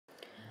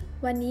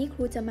วันนี้ค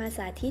รูจะมาส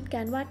าธิตก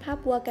ารวาดภาพ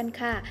วัวกัน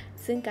ค่ะ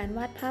ซึ่งการว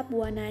าดภาพ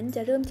วัวนั้นจ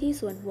ะเริ่มที่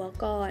ส่วนหัว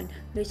ก่อน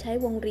โดยใช้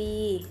วงรี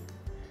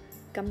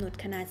กำหนด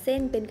ขนาดเส้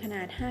นเป็นขน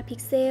าด5พิ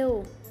กเซล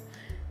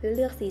และเ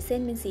ลือกสีเส้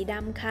นเป็นสีด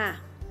ำค่ะ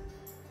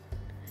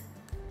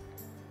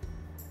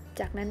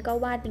จากนั้นก็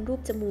วาดเป็นรู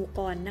ปจมูก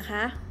ก่อนนะค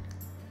ะ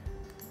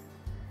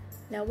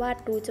แล้ววาด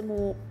รูจ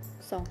มูก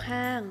2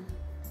ข้าง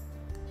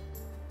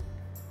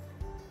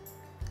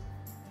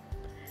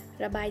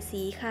ระบาย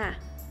สีค่ะ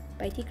ไ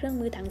ปที่เครื่อง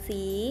มือถัง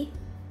สี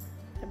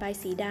ระบาย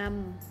สีด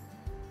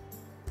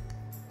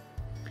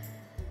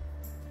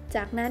ำจ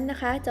ากนั้นนะ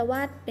คะจะว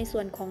าดในส่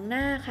วนของห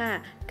น้าค่ะ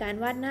การ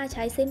วาดหน้าใ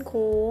ช้เส้นโ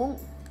ค้ง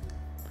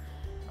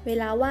เว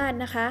ลาวาด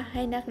นะคะใ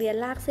ห้นักเรียน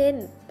ลากเส้น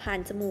ผ่าน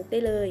จมูกได้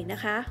เลยนะ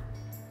คะ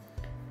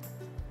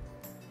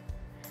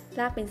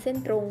ลากเป็นเส้น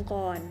ตรง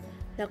ก่อน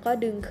แล้วก็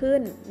ดึงขึ้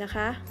นนะค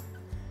ะ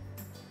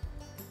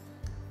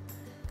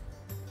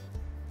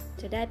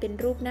จะได้เป็น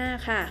รูปหน้า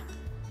ค่ะ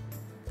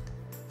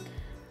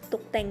ต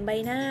กแต่งใบ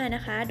หน้าน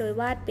ะคะโดย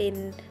วาดเป็น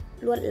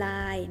ลวดล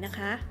ายนะค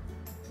ะ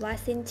วาด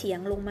เส้นเฉียง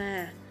ลงมา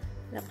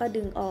แล้วก็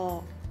ดึงออ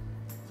ก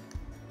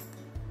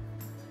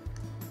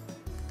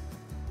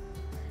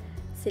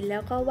เสร็จแล้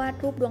วก็วาด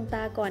รูปดวงต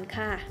าก่อน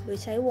ค่ะโดย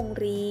ใช้วง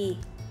รี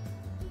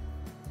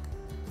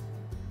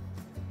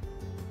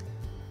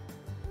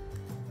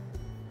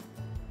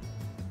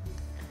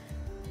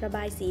ระบ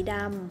ายสีด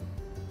ำ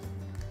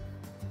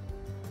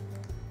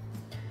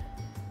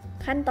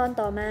ขั้นตอน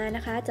ต่อมาน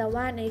ะคะจะว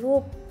าดในรู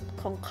ป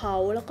ของเขา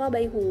แล้วก็ใบ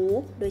หู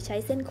โดยใช้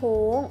เส้นโ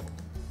ค้ง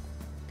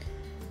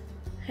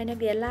ให้นัก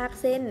เรียนลาก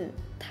เส้น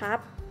ทับ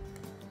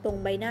ตรง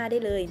ใบหน้าได้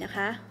เลยนะค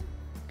ะ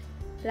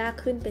ลาก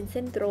ขึ้นเป็นเ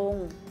ส้นตรง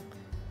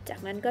จาก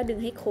นั้นก็ดึง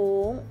ให้โค้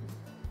ง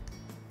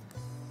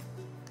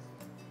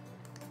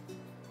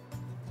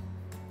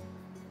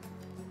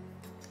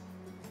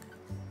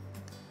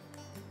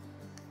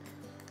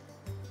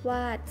ว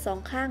าดสอง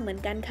ข้างเหมือน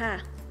กันค่ะ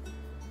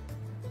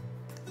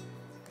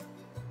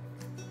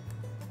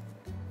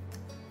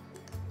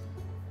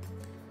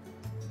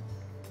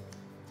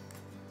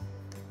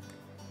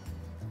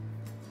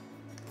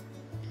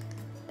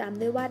ตาม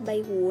ด้วยวาดใบ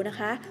หูนะ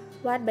คะ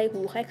วาดใบหู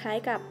คล้าย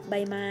ๆกับใบ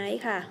ไม้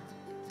ค่ะ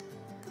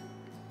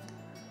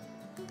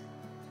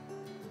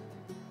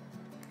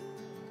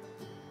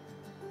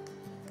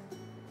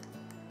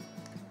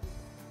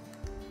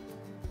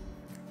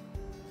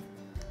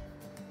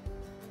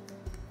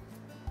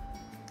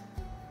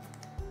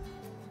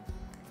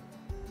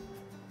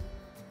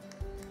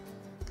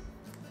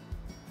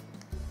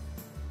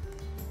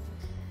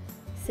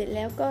เสร็จแ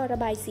ล้วก็ระ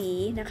บายสี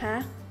นะคะ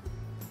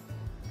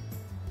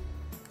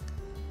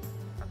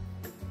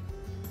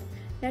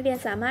นักเรียน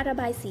สามารถระ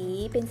บายสี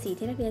เป็นสี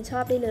ที่นักเรียนชอ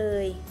บได้เล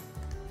ย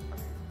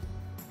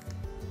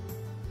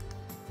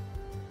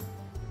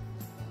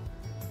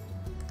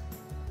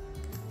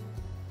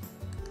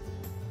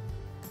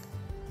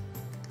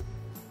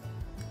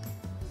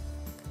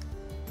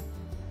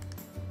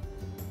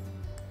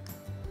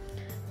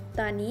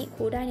ตอนนี้ค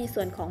รูได้ใน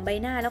ส่วนของใบ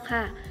หน้าแล้ว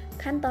ค่ะ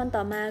ขั้นตอนต่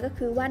อมาก็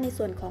คือวาดใน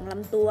ส่วนของล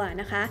ำตัว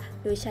นะคะ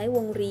โดยใช้ว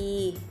งรี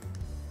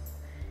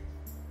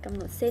กำห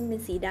นดเส้นเป็น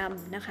สีด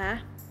ำนะคะ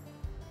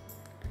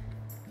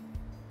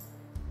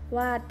ว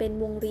าดเป็น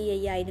วงรีใ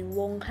หญ่ๆ1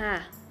วงค่ะ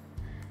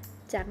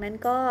จากนั้น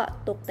ก็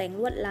ตกแต่ง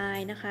ลวดลาย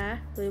นะคะ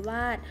โดยว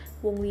าด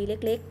วงรีเ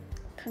ล็ก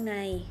ๆข้างใน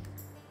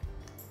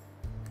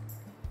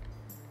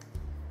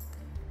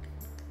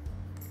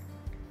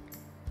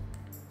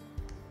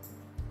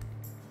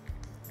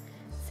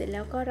เสร็จแ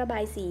ล้วก็ระบา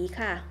ยสี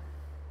ค่ะ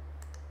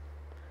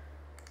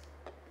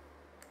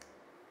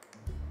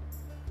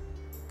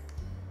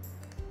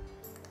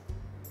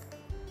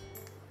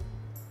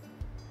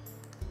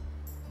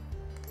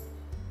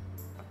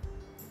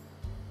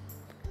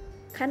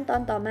ขั้นตอ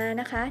นต่อมา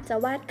นะคะจะ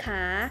วาดข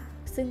า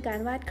ซึ่งการ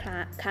วาด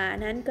ขา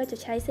นั้นก็จะ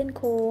ใช้เส้น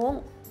โค้ง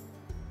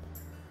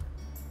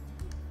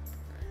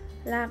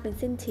ลากเป็น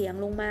เส้นเฉียง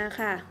ลงมา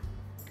ค่ะ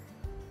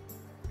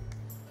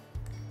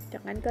จา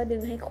กนั้นก็ดึ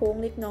งให้โค้ง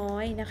เล็กน้อ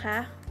ยนะคะ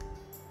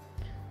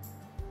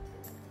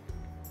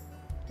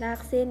ลาก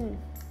เส้น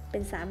เป็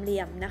นสามเหลี่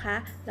ยมนะคะ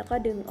แล้วก็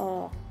ดึงออ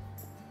ก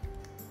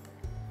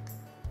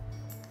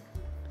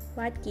ว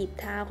าดกีบ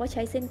เท้าก็ใ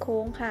ช้เส้นโ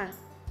ค้งค่ะ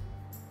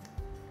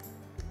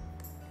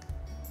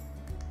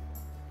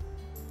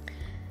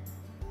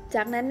จ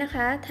ากนั้นนะค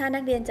ะถ้านั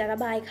กเรียนจะระ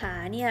บายขา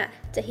เนี่ย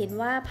จะเห็น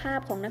ว่าภาพ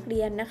ของนักเรี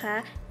ยนนะคะ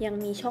ยัง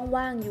มีช่อง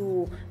ว่างอยู่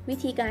วิ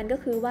ธีการก็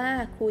คือว่า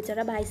ครูจะ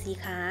ระบายสี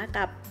ขา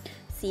กับ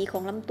สีขอ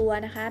งลำตัว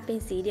นะคะเป็น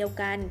สีเดียว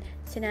กัน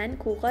ฉะนั้น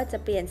ครูก็จะ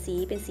เปลี่ยนสี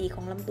เป็นสีข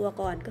องลำตัว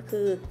ก่อนก็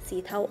คือสี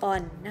เทาอ่อ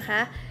นนะค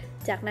ะ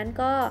จากนั้น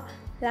ก็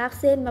ลาก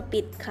เส้นมา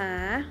ปิดขา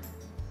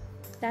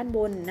ด้านบ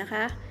นนะค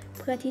ะ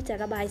เพื่อที่จะ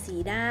ระบายสี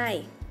ได้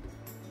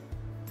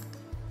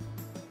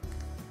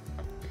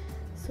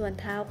ส่วน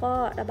เท้าก็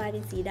ระบายเป็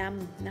นสีด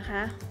ำนะค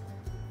ะ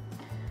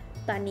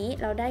ตอนนี้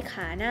เราได้ข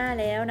าหน้า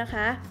แล้วนะค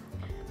ะ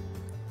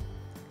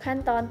ขั้น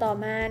ตอนต่อ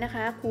มานะค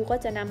ะครูก็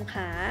จะนำข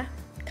า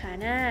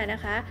หน้านะ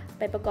คะไ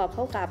ปประกอบเ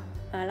ข้ากับ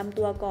ลำ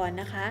ตัวก่อน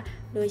นะคะ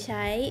โดยใ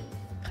ช้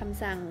ค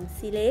ำสั่ง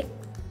select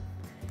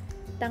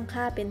ตั้ง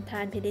ค่าเป็น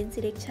transparent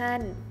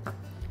selection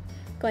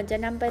ก่อนจะ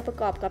นำไปประ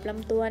กอบกับล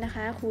ำตัวนะค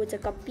ะครูจะ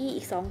Copy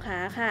อีก2ขา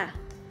ค่ะ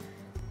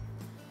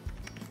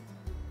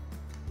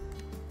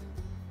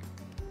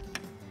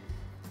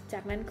จา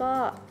กนั้นก็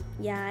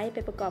ย้ายไป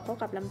ประกอบเข้า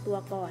กับลำตัว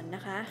ก่อนน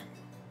ะคะ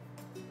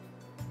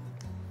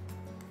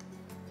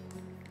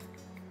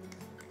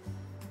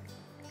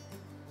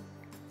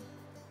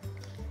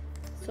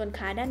ส่วนข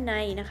าด้านใน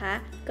นะคะ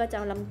ก็จะเ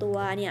อาลำตัว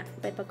เนี่ย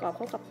ไปประกอบเ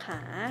ข้ากับข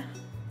า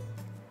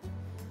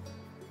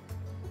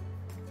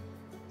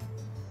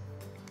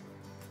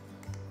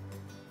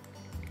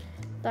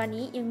ตอน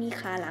นี้ยังมี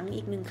ขาหลัง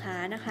อีก1ขา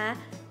นะคะ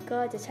ก็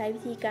จะใช้วิ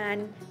ธีการ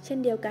เช่น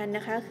เดียวกันน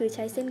ะคะคือใ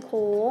ช้เส้นโ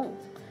ค้ง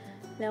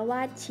แล้วว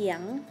าดเฉีย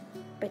ง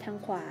ไปทาง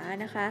ขวา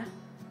นะคะ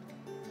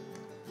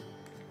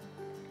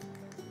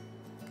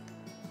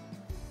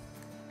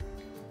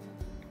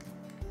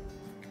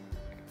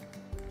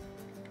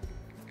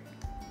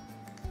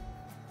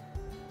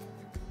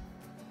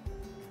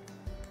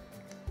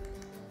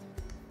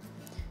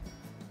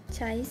ใ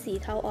ช้สี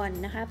เทาอ่อน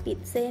นะคะปิด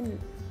เส้น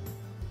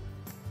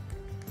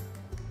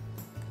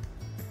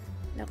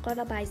แล้วก็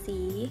ระบายสี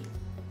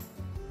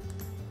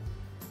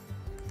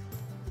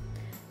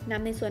น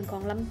ำในส่วนขอ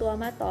งลำตัว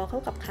มาต่อเข้า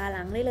กับขาห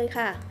ลังได้เลย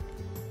ค่ะ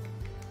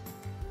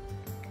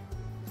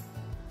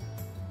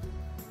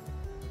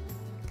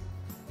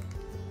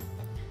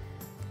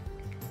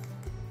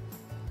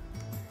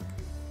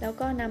แล้ว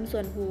ก็นำส่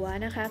วนหัว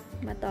นะคะ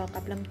มาต่อกั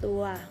บลำตั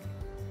ว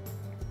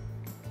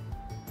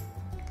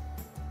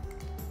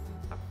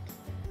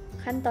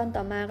ขั้นตอนต่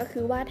อมาก็คื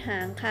อวาดหา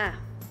งค่ะ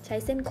ใช้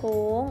เส้นโ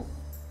ค้ง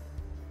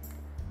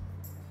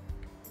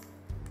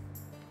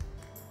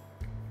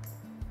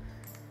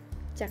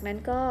จากนั้น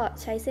ก็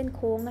ใช้เส้นโ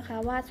ค้งนะคะ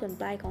วาดส่วน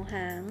ปลายของห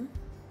าง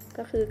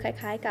ก็คือค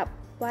ล้ายๆกับ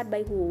วาดใบ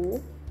หู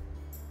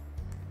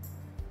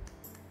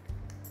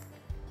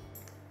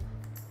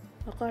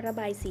แล้วก็ระ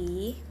บายสี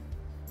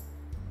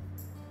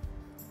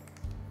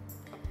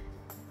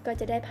ก็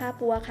จะได้ผ้า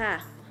ปัวค่ะ